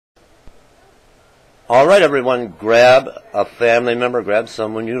All right, everyone, grab a family member, grab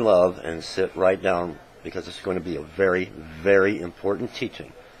someone you love, and sit right down, because it's going to be a very, very important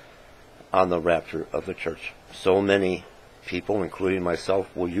teaching on the rapture of the church. So many people, including myself,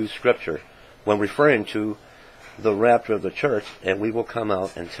 will use Scripture when referring to the rapture of the church, and we will come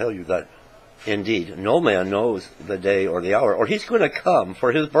out and tell you that, indeed, no man knows the day or the hour, or he's going to come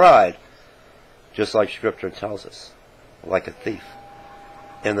for his bride, just like Scripture tells us, like a thief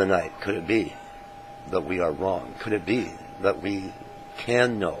in the night. Could it be that we are wrong? Could it be that we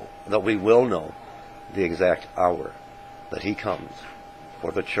can know, that we will know the exact hour that he comes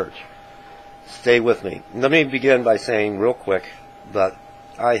for the church? Stay with me. Let me begin by saying real quick that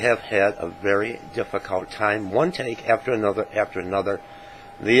I have had a very difficult time, one take after another after another.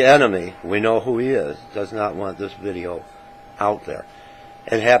 The enemy, we know who he is, does not want this video out there.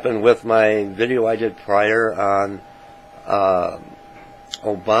 It happened with my video I did prior on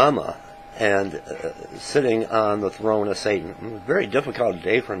Obama and sitting on the throne of Satan. It was a very difficult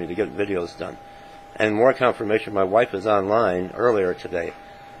day for me to get videos done. And more confirmation, my wife is online earlier today,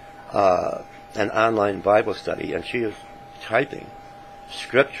 an online Bible study, and she is typing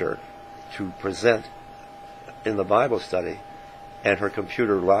Scripture to present in the Bible study, and her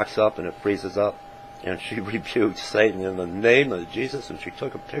computer locks up and it freezes up, and she rebuked Satan in the name of Jesus, and she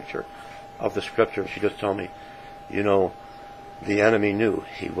took a picture of the Scripture. She just told me, you know, the enemy knew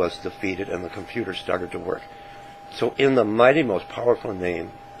he was defeated, and the computer started to work. So in the mighty, most powerful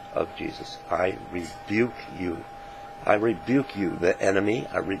name of Jesus, I rebuke you. I rebuke you, the enemy.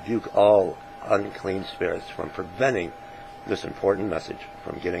 I rebuke all unclean spirits from preventing this important message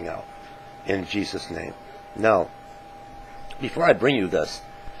from getting out. In Jesus' name. Now, before I bring you this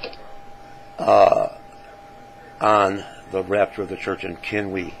on the rapture of the church, and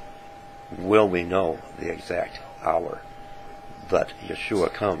will we know the exact hour that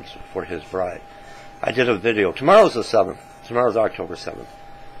Yeshua comes for his bride, I did a video. Tomorrow's the 7th. Tomorrow's October 7th.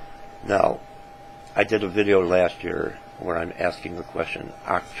 Now, I did a video last year where I'm asking the question,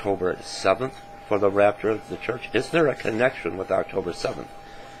 October 7th for the rapture of the church? Is there a connection with October 7th?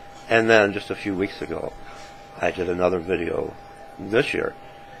 And then just a few weeks ago, I did another video this year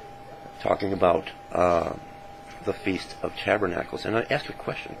talking about the Feast of Tabernacles. And I asked a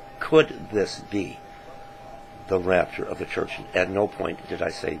question, could this be the rapture of the church? At no point did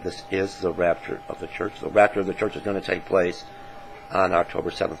I say this is the rapture of the church. The rapture of the church is going to take place on October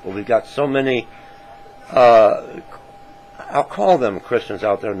 7th. But we've got so many, I'll call them Christians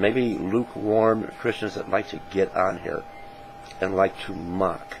out there, maybe lukewarm Christians that like to get on here and like to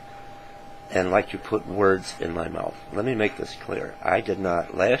mock and like to put words in my mouth. Let me make this clear. I did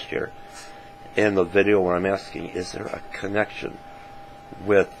not last year in the video where I'm asking, is there a connection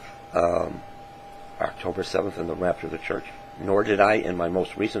with October 7th and the rapture of the church? Nor did I in my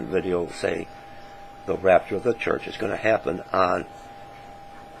most recent video say the rapture of the church is going to happen on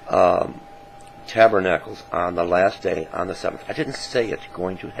Tabernacles on the last day, on the 7th. I didn't say it's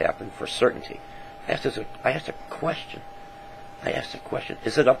going to happen for certainty. I asked a question.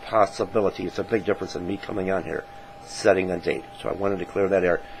 Is it a possibility? It's a big difference in me coming on here, setting a date. So I wanted to clear that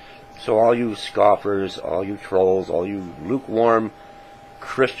air. So all you scoffers, all you trolls, all you lukewarm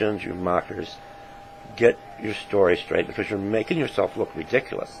Christians, you mockers, get your story straight, because you're making yourself look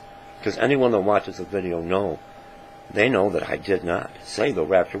ridiculous. Because anyone that watches the video they know that I did not say the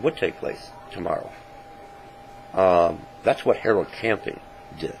rapture would take place tomorrow. That's what Harold Camping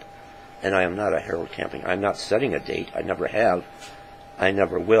did. And I am not a Harold Camping. I'm not setting a date. I never have. I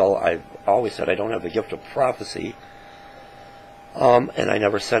never will. I've always said I don't have the gift of prophecy. And I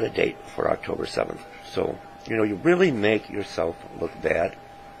never set a date for October 7th. So, you really make yourself look bad.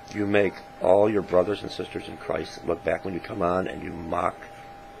 You make all your brothers and sisters in Christ look back when you come on and you mock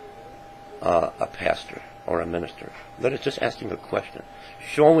a pastor or a minister. That is just asking a question,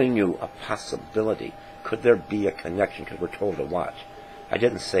 showing you a possibility. Could there be a connection? Because we're told to watch. I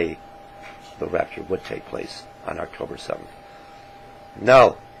didn't say the rapture would take place on October 7th.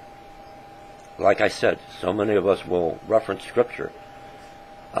 Now, like I said, so many of us will reference Scripture.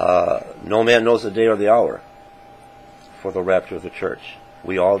 No man knows the day or the hour for the rapture of the church.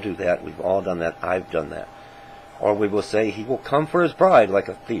 We all do that. We've all done that. I've done that. Or we will say he will come for his bride like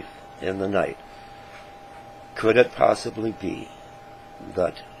a thief in the night. Could it possibly be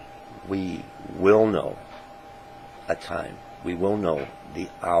that we will know a time, we will know the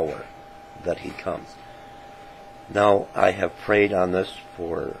hour that he comes? Now, I have prayed on this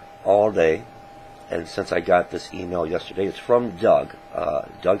for all day, and since I got this email yesterday, it's from Doug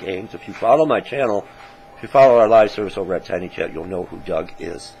Ames. If you follow my channel, if you follow our live service over at Tiny Chat, you'll know who Doug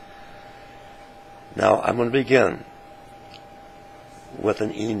is. Now, I'm going to begin with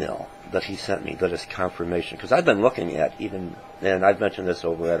an email that he sent me that is confirmation. Because I've been looking at even, and I've mentioned this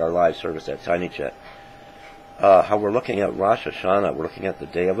over at our live service at Tiny Chat, how we're looking at Rosh Hashanah, we're looking at the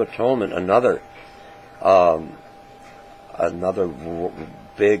Day of Atonement, another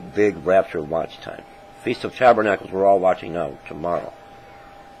big Rapture watch time. Feast of Tabernacles we're all watching now, tomorrow.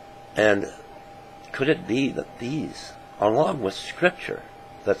 And could it be that these, along with Scripture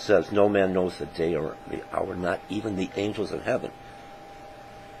that says no man knows the day or the hour, not even the angels in heaven,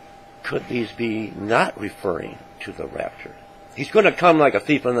 could these be not referring to the rapture? He's going to come like a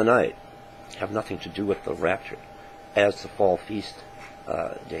thief in the night. Have nothing to do with the rapture as the fall feast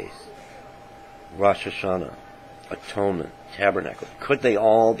days. Rosh Hashanah, Atonement, Tabernacle. Could they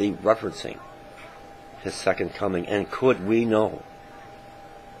all be referencing his second coming? And could we know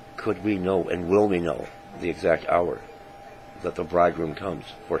and will we know the exact hour that the bridegroom comes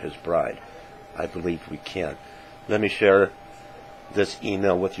for his bride? I believe we can. Let me share this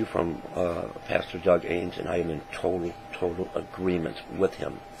email with you from Pastor Doug Ames, and I am in total agreement with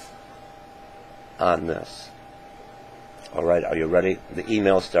him on this. All right, are you ready? The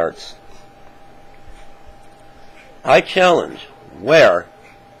email starts, I challenge, where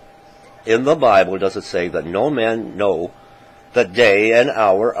in the Bible does it say that no man know the day and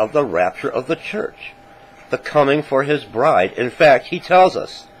hour of the rapture of the church, the coming for his bride? In fact, he tells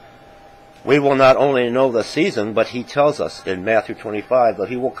us we will not only know the season, but he tells us in Matthew 25 that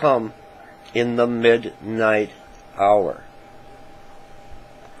he will come in the midnight hour.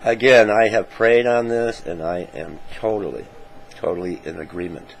 Again, I have prayed on this, and I am totally in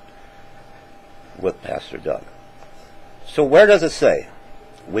agreement with Pastor Doug. So where does it say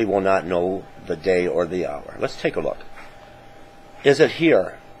we will not know the day or the hour? Let's take a look. Is it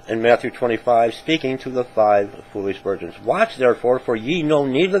here in Matthew 25, speaking to the 5 foolish virgins? Watch therefore, for ye know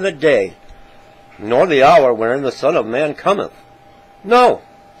neither the day nor the hour wherein the Son of Man cometh. No.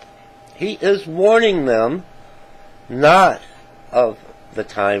 He is warning them not of the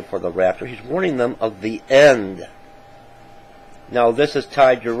time for the rapture. He's warning them of the end. Now this is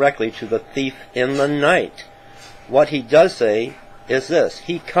tied directly to the thief in the night. What he does say is this: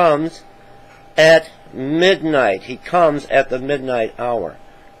 he comes at midnight. He comes at the midnight hour.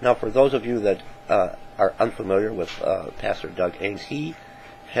 Now for those of you that are unfamiliar with Pastor Doug Ames, he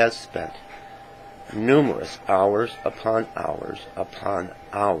has spent numerous hours upon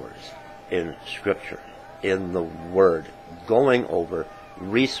hours in Scripture, in the Word, going over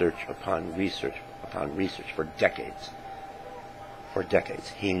research upon research upon research for decades. For decades.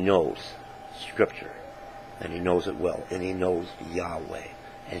 He knows Scripture, and he knows it well, and he knows Yahweh,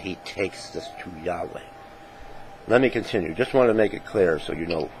 and he takes this to Yahweh. Let me continue. Just want to make it clear so you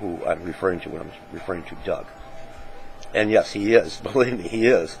know who I'm referring to when I'm referring to Doug. And yes, he is, believe me, he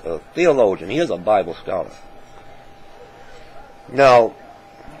is a theologian. He is a Bible scholar. Now,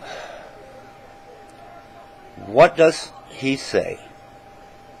 what does he say?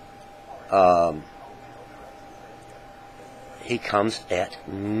 He comes at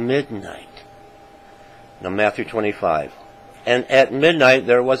midnight. Now, Matthew 25. And at midnight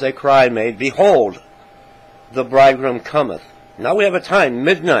there was a cry made, Behold, the bridegroom cometh. Now we have a time,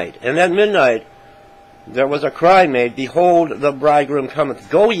 midnight. And at midnight there was a cry made, Behold, the bridegroom cometh.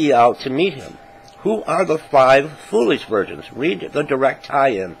 Go ye out to meet him. Who are the 5 foolish virgins? Read the direct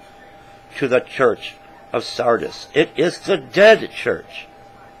tie-in to the church of Sardis. It is the dead church.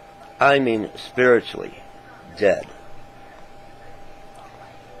 I mean spiritually dead.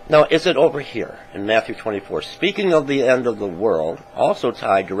 Now, is it over here in Matthew 24? Speaking of the end of the world, also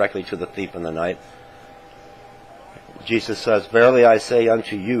tied directly to the thief in the night, Jesus says, Verily I say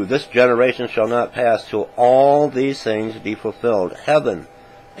unto you, this generation shall not pass till all these things be fulfilled. Heaven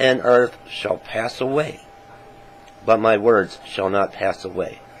and earth shall pass away, but my words shall not pass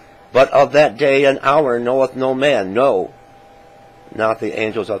away. But of that day and hour knoweth no man, no, not the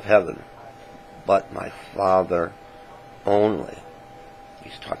angels of heaven, but my Father only.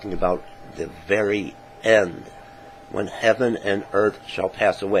 He's talking about the very end, when heaven and earth shall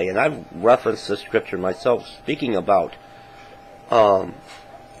pass away. And I've referenced this scripture myself, speaking about the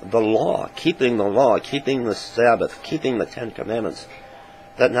law, keeping the Sabbath, keeping the 10 Commandments,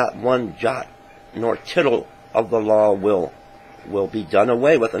 that not one jot nor tittle of the law will be done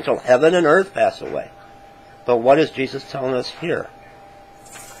away with until heaven and earth pass away. But what is Jesus telling us here?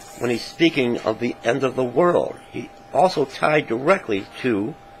 When he's speaking of the end of the world, he also tied directly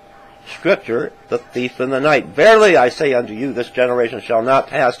to Scripture, the thief in the night. Verily I say unto you, this generation shall not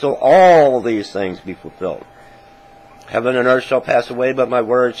pass till all these things be fulfilled. Heaven and earth shall pass away, but my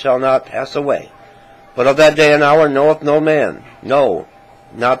word shall not pass away. But of that day and hour knoweth no man, no,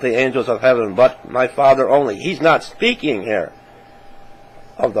 not the angels of heaven, but my Father only. He's not speaking here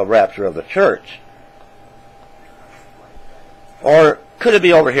of the rapture of the church. Or could it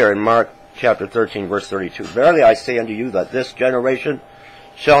be over here in Mark chapter 13, verse 32? Verily I say unto you that this generation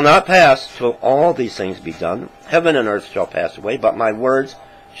shall not pass till all these things be done. Heaven and earth shall pass away, but my words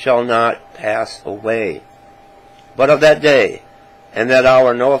shall not pass away. But of that day and that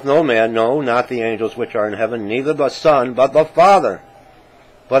hour knoweth no man, no, not the angels which are in heaven, neither the Son, but the Father.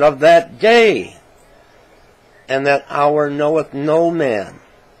 But of that day and that hour knoweth no man.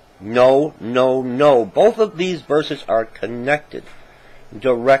 No, no, no. Both of these verses are connected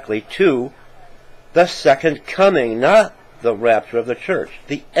directly to the second coming, not the rapture of the church,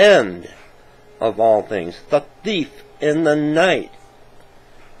 the end of all things, the thief in the night.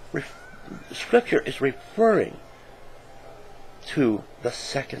 Scripture is referring to the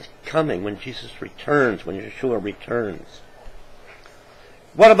second coming, when Jesus returns, when Yeshua returns.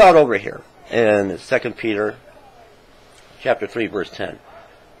 What about over here in 2 Peter chapter 3, verse 10?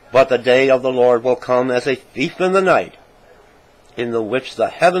 But the day of the Lord will come as a thief in the night, in the which the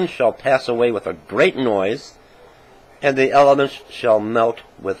heavens shall pass away with a great noise, and the elements shall melt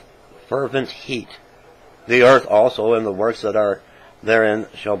with fervent heat. The earth also and the works that are therein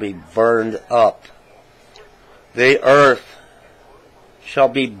shall be burned up. The earth shall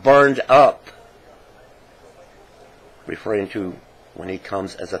be burned up, referring to when he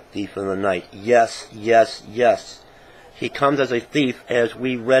comes as a thief in the night. Yes, yes, yes. He comes as a thief, as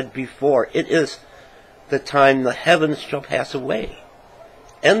we read before. It is the time the heavens shall pass away,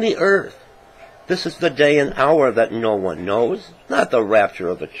 and the earth. This is the day and hour that no one knows, not the rapture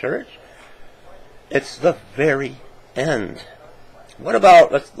of the church. It's the very end. What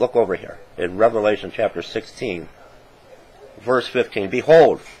about, let's look over here, in Revelation chapter 16, verse 15.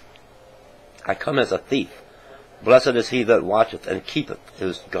 Behold, I come as a thief. Blessed is he that watcheth and keepeth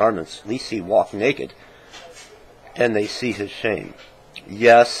his garments, lest he walk naked, and they see his shame.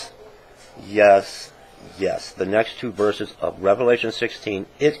 Yes, yes, yes. The next two verses of Revelation 16,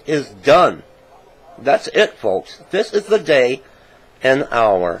 it is done. That's it, folks. This is the day and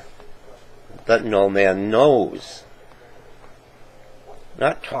hour that no man knows.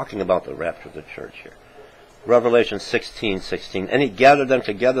 Not talking about the rapture of the church here. Revelation 16:16. And he gathered them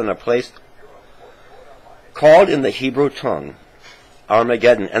together in a place called in the Hebrew tongue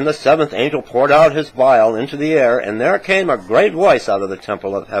Armageddon. And the seventh angel poured out his vial into the air, and there came a great voice out of the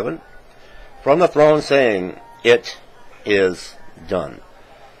temple of heaven from the throne, saying, It is done.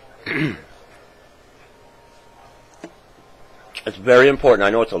 It's very important. I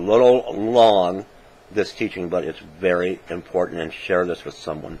know it's a little long, this teaching, but it's very important, and share this with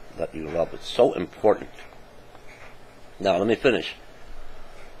someone that you love. It's so important. Now, let me finish.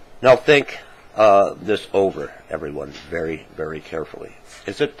 Now, think this over, everyone, very, very carefully.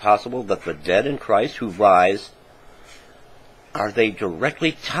 Is it possible that the dead in Christ who rise, are they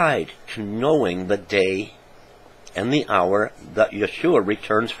directly tied to knowing the day and the hour that Yeshua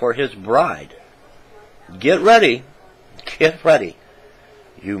returns for his bride? Get ready. Get ready.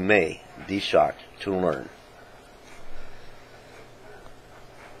 You may be shocked to learn.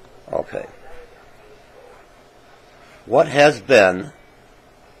 Okay. What has been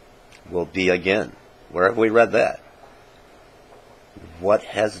will be again. Where have we read that? What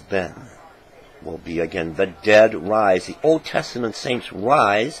has been will be again. The dead rise. The Old Testament saints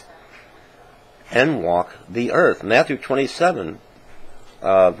rise and walk the earth. Matthew 27,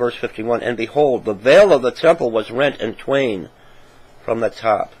 verse 51. And behold, the veil of the temple was rent in twain from the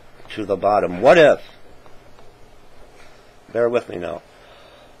top to the bottom. What if? Bear with me now.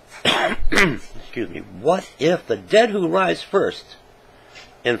 Excuse me. What if the dead who rise first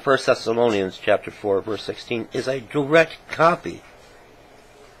in 1 Thessalonians chapter 4, verse 16 is a direct copy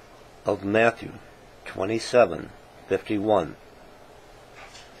of Matthew 27:51.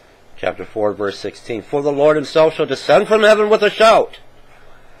 Chapter 4, verse 16. For the Lord himself shall descend from heaven with a shout,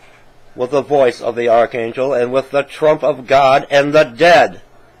 with the voice of the archangel, and with the trump of God, and the dead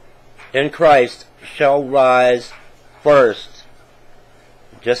in Christ shall rise first.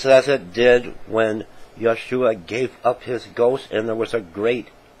 Just as it did when Yeshua gave up his ghost and there was a great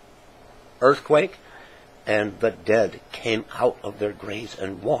earthquake, and the dead came out of their graves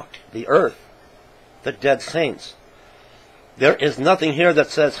and walked the earth. The dead saints. There is nothing here that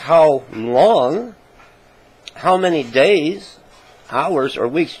says how long, how many days, hours, or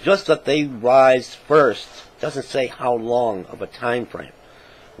weeks, just that they rise first. It doesn't say how long of a time frame.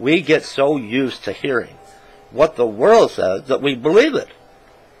 We get so used to hearing what the world says that we believe it.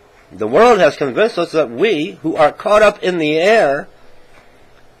 The world has convinced us that we, who are caught up in the air,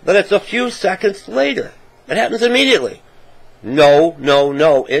 that it's a few seconds later. It happens immediately. No, no,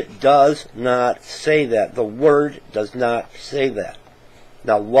 no. It does not say that. The Word does not say that.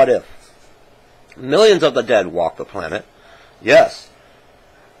 Now, what if? Millions of the dead walk the planet. Yes,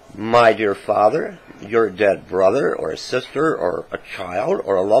 my dear father, your dead brother or a sister or a child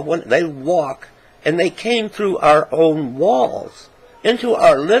or a loved one, they walk, and they came through our own walls into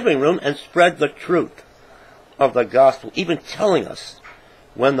our living room and spread the truth of the gospel, even telling us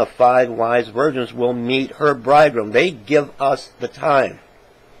when the 5 wise virgins will meet her bridegroom. They give us the time.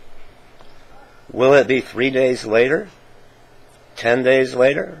 Will it be 3 days later, 10 days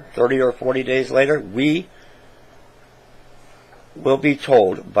later, 30 or 40 days later? We will be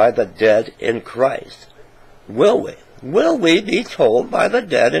told by the dead in Christ. Will we? Will we be told by the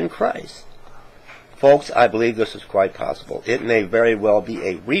dead in Christ? Folks, I believe this is quite possible. It may very well be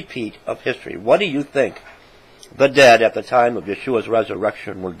a repeat of history. What do you think the dead at the time of Yeshua's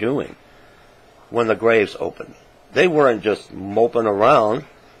resurrection were doing when the graves opened? They weren't just moping around.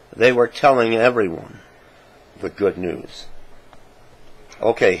 They were telling everyone the good news.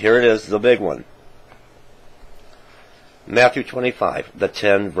 Okay, here it is, the big one. Matthew 25, the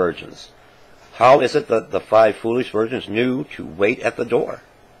 10 virgins. How is it that the 5 foolish virgins knew to wait at the door?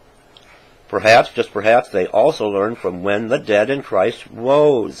 Perhaps, just perhaps, they also learned from when the dead in Christ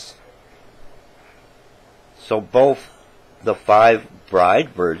rose. So both the 5 bride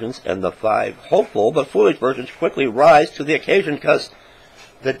virgins and the 5 hopeful but foolish virgins quickly rise to the occasion, because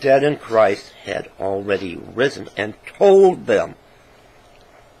the dead in Christ had already risen and told them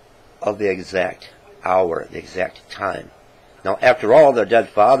of the exact hour, the exact time. Now, after all, their dead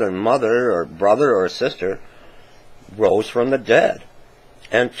father and mother or brother or sister rose from the dead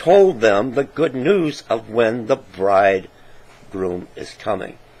and told them the good news of when the bridegroom is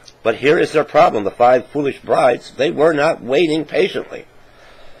coming. But here is their problem. The 5 foolish brides, they were not waiting patiently.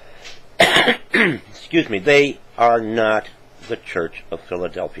 Excuse me. They are not the Church of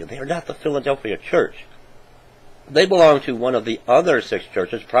Philadelphia. They are not the Philadelphia Church. They belong to one of the other 6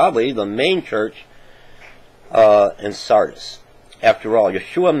 churches, probably the main church in Sardis. After all,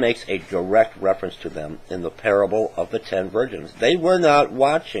 Yeshua makes a direct reference to them in the parable of the 10 virgins. They were not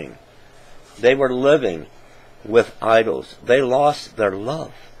watching. They were living with idols. They lost their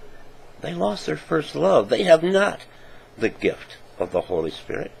love. They lost their first love. They have not the gift of the Holy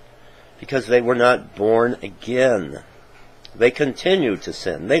Spirit because they were not born again. They continue to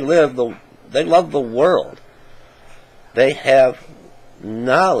sin. They love the world. They have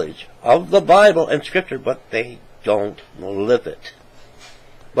knowledge of the Bible and Scripture, but they don't live it.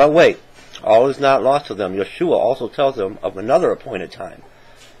 But wait, all is not lost to them. Yeshua also tells them of another appointed time,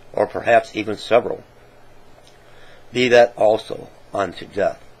 or perhaps even several. Be that also unto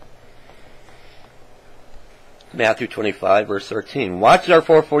death. Matthew 25, verse 13. Watch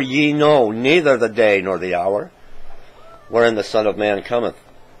therefore, for ye know neither the day nor the hour wherein the Son of Man cometh.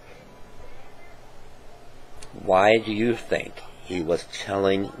 Why do you think he was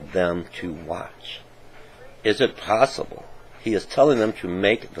telling them to watch? Is it possible he is telling them to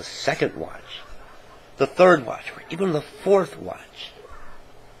make the 2nd watch, the 3rd watch, or even the 4th watch?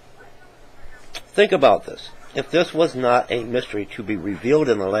 Think about this. If this was not a mystery to be revealed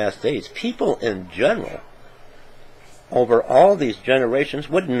in the last days, people in general, over all these generations,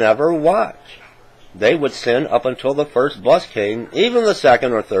 would never watch. They would sin up until the first bus came, even the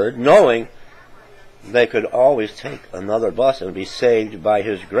 2nd or 3rd, knowing they could always take another bus and be saved by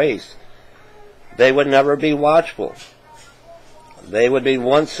His grace. They would never be watchful. They would be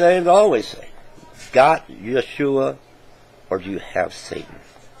once saved, always saved. Got Yeshua, or do you have Satan?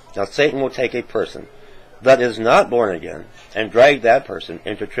 Now, Satan will take a person that is not born again and drag that person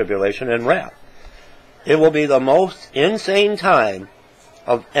into tribulation and wrath. It will be the most insane time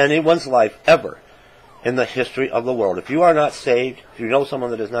of anyone's life ever in the history of the world. If you are not saved, if you know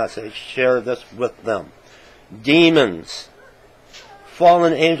someone that is not saved, share this with them. Demons,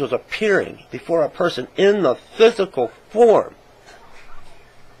 fallen angels appearing before a person in the physical form.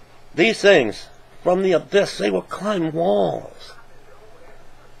 These things, from the abyss, they will climb walls.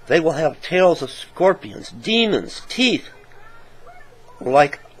 They will have tails of scorpions, demons, teeth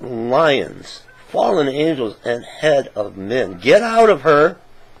like lions, fallen angels, and head of men. Get out of her.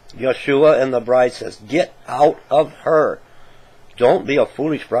 Yeshua and the bride says, get out of her. Don't be a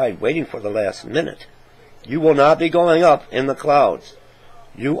foolish bride waiting for the last minute. You will not be going up in the clouds.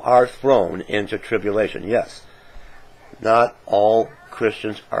 You are thrown into tribulation. Yes, not all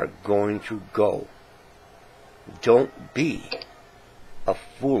Christians are going to go. Don't be a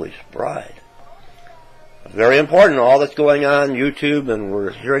foolish bride. Very important, all that's going on YouTube, and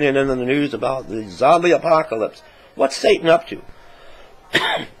we're hearing it in the news about the zombie apocalypse. What's Satan up to?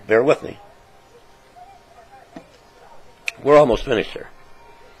 Bear with me. We're almost finished here.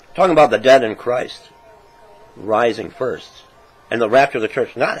 Talking about the dead in Christ rising first and the rapture of the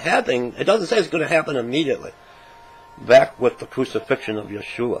church not happening, it doesn't say it's going to happen immediately. Back with the crucifixion of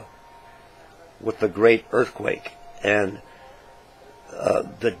Yeshua, with the great earthquake, and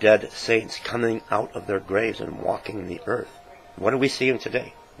the dead saints coming out of their graves and walking the earth. What are we seeing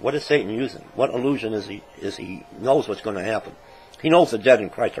today? What is Satan using? What illusion is he? He knows what's going to happen. He knows the dead in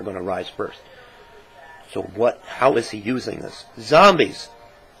Christ are going to rise first. So how is he using this? Zombies.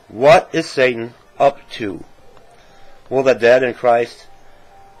 What is Satan up to? Will the dead in Christ,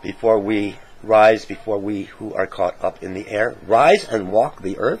 before we rise, before we who are caught up in the air, rise and walk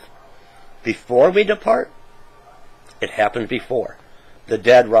the earth? Before we depart? It happened before. The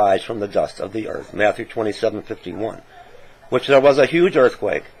dead rise from the dust of the earth. Matthew 27:51. Which there was a huge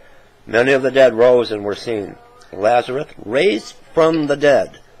earthquake. Many of the dead rose and were seen. Lazarus raised from the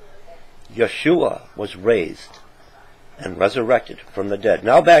dead. Yeshua was raised and resurrected from the dead.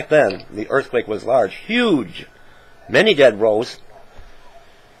 Now back then, the earthquake was large, huge. Many dead rose.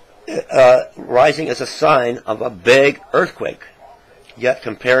 Rising is a sign of a big earthquake. Yet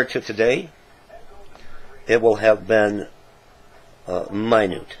compared to today, it will have been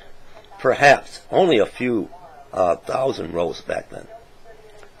minute. Perhaps only a few thousand rose back then.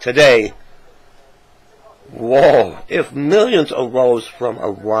 Today, whoa, if millions arose from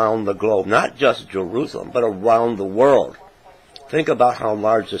around the globe, not just Jerusalem, but around the world, think about how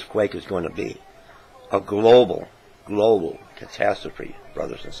large this quake is going to be. A global catastrophe,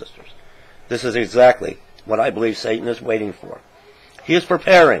 brothers and sisters. This is exactly what I believe Satan is waiting for. He is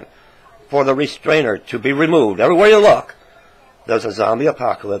preparing for the restrainer to be removed. Everywhere you look, there's a zombie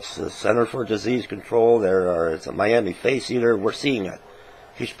apocalypse, the Center for Disease Control, it's a Miami face eater, we're seeing it.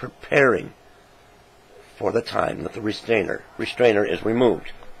 He's preparing for the time that the restrainer is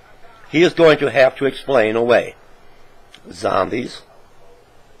removed. He is going to have to explain away zombies,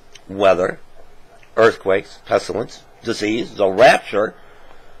 weather, earthquakes, pestilence, disease, the rapture,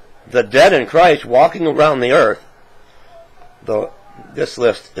 the dead in Christ walking around the earth. This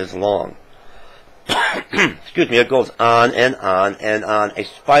list is long. Excuse me, it goes on and on and on. A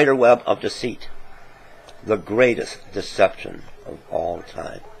spider web of deceit. The greatest deception of all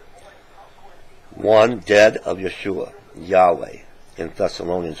time. One dead of Yeshua, Yahweh, in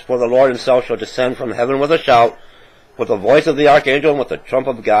Thessalonians. For the Lord himself shall descend from heaven with a shout, with the voice of the archangel, and with the trump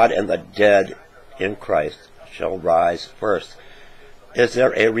of God, and the dead in Christ shall rise first. Is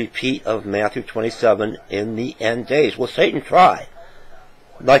there a repeat of Matthew 27 in the end days? Will Satan try,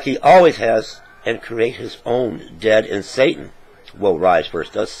 like he always has, and create his own dead in Satan will rise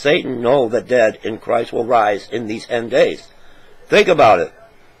first? Does Satan know the dead in Christ will rise in these end days? Think about it.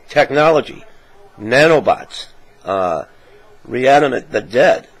 Technology, nanobots, reanimate the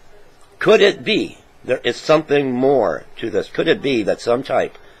dead. Could it be there is something more to this? Could it be that some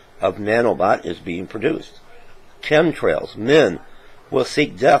type of nanobot is being produced? Chemtrails. Men will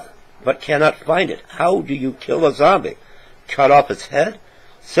seek death but cannot find it. How do you kill a zombie? Cut off its head?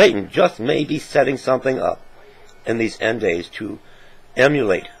 Satan just may be setting something up in these end days to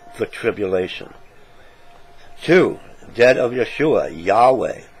emulate the tribulation. 2. Dead of Yeshua,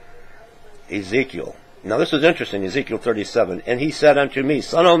 Yahweh, Ezekiel. Now this is interesting, Ezekiel 37. And he said unto me,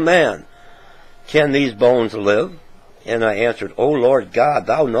 Son of man, can these bones live? And I answered, O Lord God,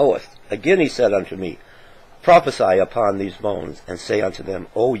 thou knowest. Again he said unto me, Prophesy upon these bones, and say unto them,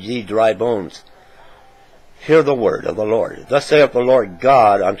 O ye dry bones, hear the word of the Lord. Thus saith the Lord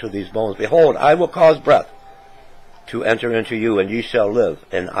God unto these bones, Behold, I will cause breath to enter into you, and ye shall live,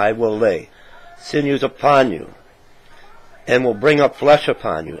 and I will lay sinews upon you, and will bring up flesh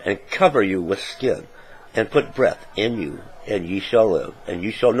upon you, and cover you with skin, and put breath in you, and ye shall live, and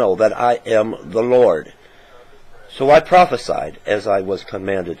ye shall know that I am the Lord. So I prophesied as I was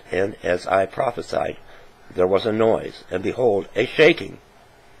commanded, and as I prophesied, there was a noise, and behold, a shaking,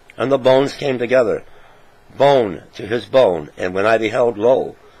 and the bones came together, bone to his bone. And when I beheld,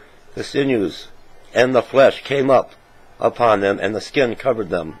 lo, the sinews and the flesh came up upon them, and the skin covered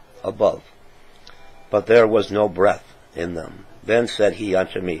them above. But there was no breath in them. Then said he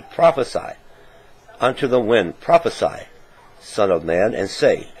unto me, Prophesy unto the wind, prophesy, Son of man, and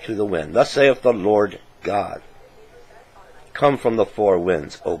say to the wind, Thus saith the Lord God, Come from the four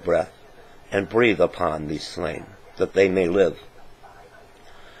winds, O breath, and breathe upon these slain, that they may live.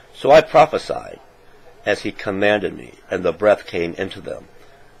 So I prophesied as he commanded me, and the breath came into them,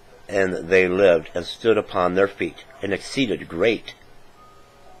 and they lived and stood upon their feet, an exceeding great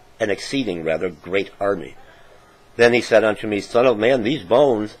army. Then he said unto me, Son of man, these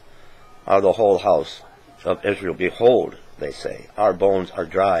bones are the whole house of Israel. Behold, they say, our bones are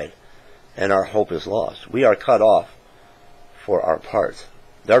dried, and our hope is lost. We are cut off for our parts.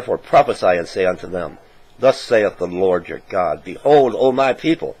 Therefore prophesy and say unto them, Thus saith the Lord your God, Behold, O my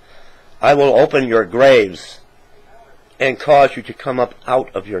people, I will open your graves, and cause you to come up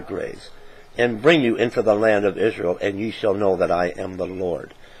out of your graves, and bring you into the land of Israel, and ye shall know that I am the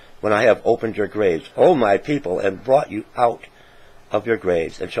Lord, when I have opened your graves, O my people, and brought you out of your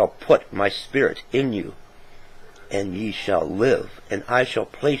graves, and shall put my spirit in you, and ye shall live, and I shall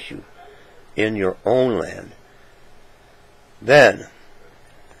place you in your own land. Then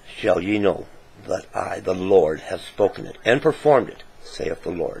shall ye know that I, the Lord, have spoken it, and performed it, saith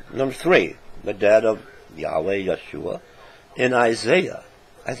the Lord. Number 3, the dead of Yahweh Yeshua in Isaiah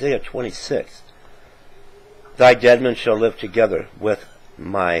 26. Thy dead men shall live together with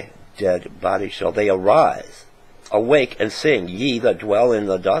my dead body shall they arise. Awake and sing, ye that dwell in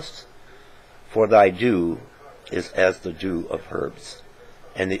the dust, for thy dew is as the dew of herbs,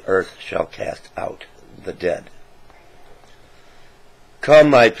 and the earth shall cast out the dead. Come,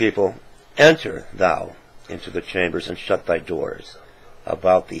 my people, enter thou into the chambers, and shut thy doors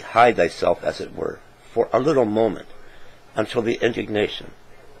about thee. Hide thyself, as it were, for a little moment, until the indignation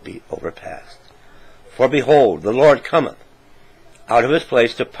be overpast. For behold, the Lord cometh out of his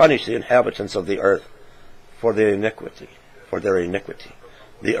place to punish the inhabitants of the earth for their iniquity.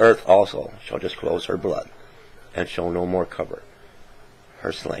 The earth also shall disclose her blood, and shall no more cover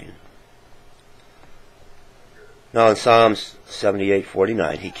her slain. Now in Psalms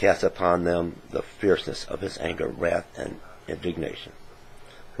 78:49, he casts upon them the fierceness of his anger, wrath, and indignation.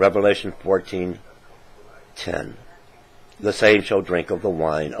 Revelation 14:10, the same shall drink of the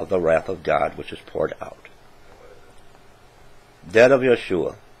wine of the wrath of God, which is poured out. Dead of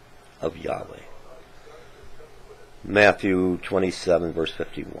Yeshua, of Yahweh. Matthew 27, verse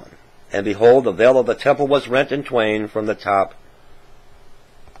 51. And behold, the veil of the temple was rent in twain from the top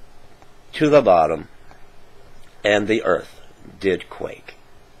to the bottom, and the earth did quake,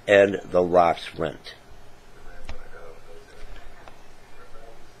 and the rocks rent.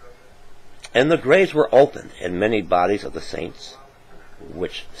 And the graves were opened, and many bodies of the saints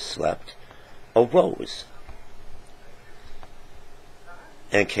which slept arose,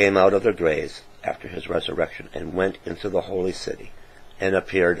 and came out of their graves after his resurrection, and went into the holy city, and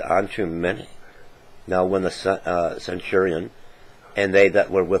appeared unto many. Now when the centurion and they that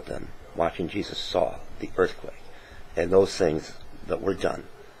were with them, watching Jesus, saw the earthquake, and those things that were done,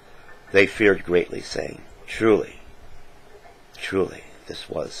 they feared greatly, saying, Truly, truly, this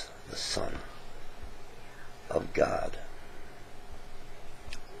was the Son of God.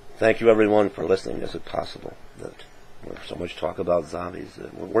 Thank you, everyone, for listening. Is it possible that there's so much talk about zombies?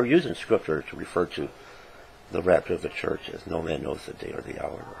 We're using Scripture to refer to the rapture of the church as no man knows the day or the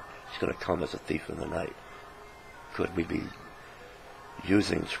hour. He's going to come as a thief in the night. Could we be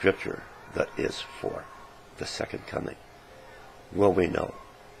using Scripture that is for the second coming? Will we know?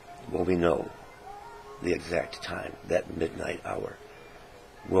 Will we know the exact time, that midnight hour?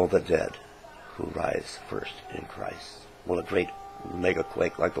 Will the dead who rise first in Christ, will a great mega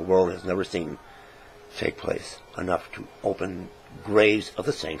quake like the world has never seen take place, enough to open graves of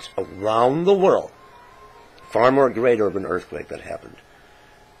the saints around the world, far more greater of an earthquake that happened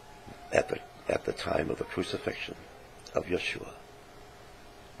at the time of the crucifixion of Yeshua,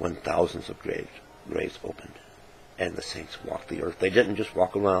 when thousands of graves opened, and the saints walked the earth. They didn't just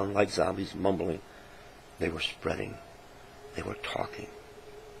walk around like zombies mumbling. They were spreading. They were talking.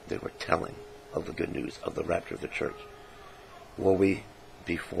 They were telling of the good news of the rapture of the church. Will we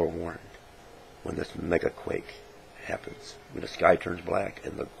be forewarned when this mega quake happens, when the sky turns black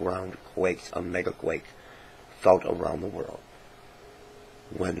and the ground quakes, a mega quake felt around the world,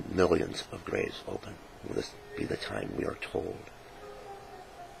 when millions of graves open? Will this be the time we are told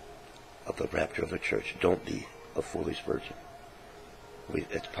of the rapture of the church? Don't be a foolish virgin.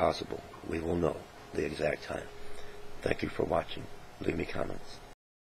 It's possible. We will know the exact time. Thank you for watching. Leave me comments.